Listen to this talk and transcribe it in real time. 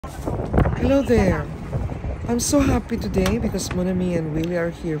Hello there. I'm so happy today because Mon Amie and Willie are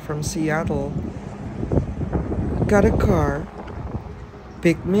here from Seattle. Got a car,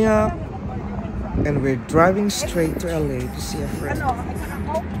 picked me up, and we're driving straight to LA to see a friend.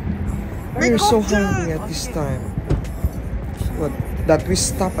 We're so hungry at this time, but that we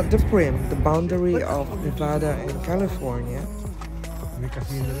stop at the Prim, the boundary of Nevada and California,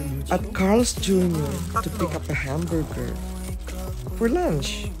 at Carl's Jr. to pick up a hamburger for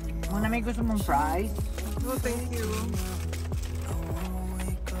lunch. Mon Amie, gusto mong fries? No, thank you.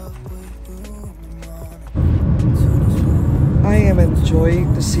 I am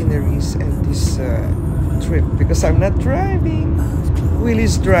enjoying the sceneries and this trip because I'm not driving.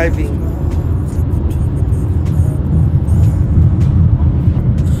 Willie's driving.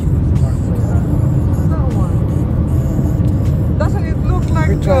 Doesn't it look like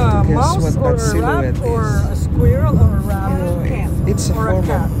We're trying a to guess mouse what or that a silhouette rat or is. a squirrel or a rabbit? You know, it's a or a form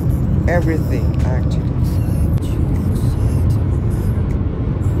cat. of everything actually.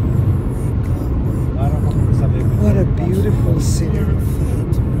 What a beautiful scenery.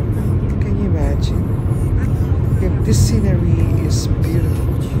 Can you imagine? If this scenery is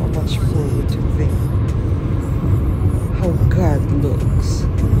beautiful, how much more would you think? How God looks.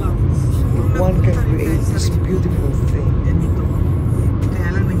 If one can create this beautiful thing.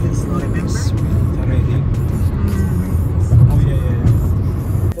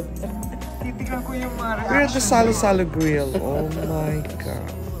 We're at the Salo Salo Grill. Oh my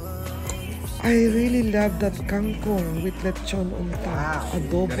God. I really love that kangkong with lechon on top.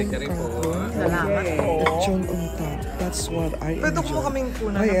 Adobong kangkong. Lechon on top. That's what I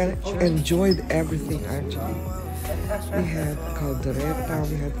enjoyed. I enjoyed everything actually. We had caldereta,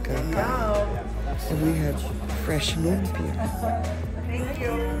 we had cacao, and we had fresh lumpia.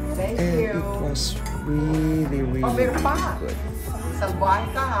 And it was really, really, really good.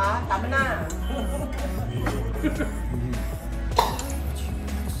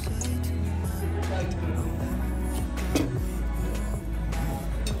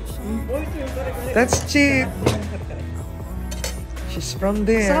 That's cheap. She's from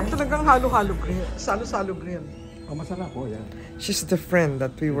there. Sarap talagang halo-halo grill. Salo-salo grill. Oh, masarap po yan. She's the friend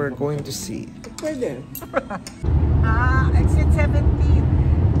that we were going to see. Pwede. Exit 17.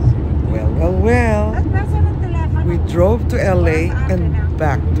 Well. We drove to LA and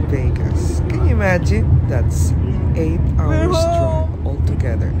back to Vegas. Can you imagine? That's 8 hours drive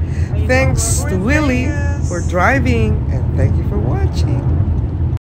altogether. Thanks to Willie for driving and thank you for watching.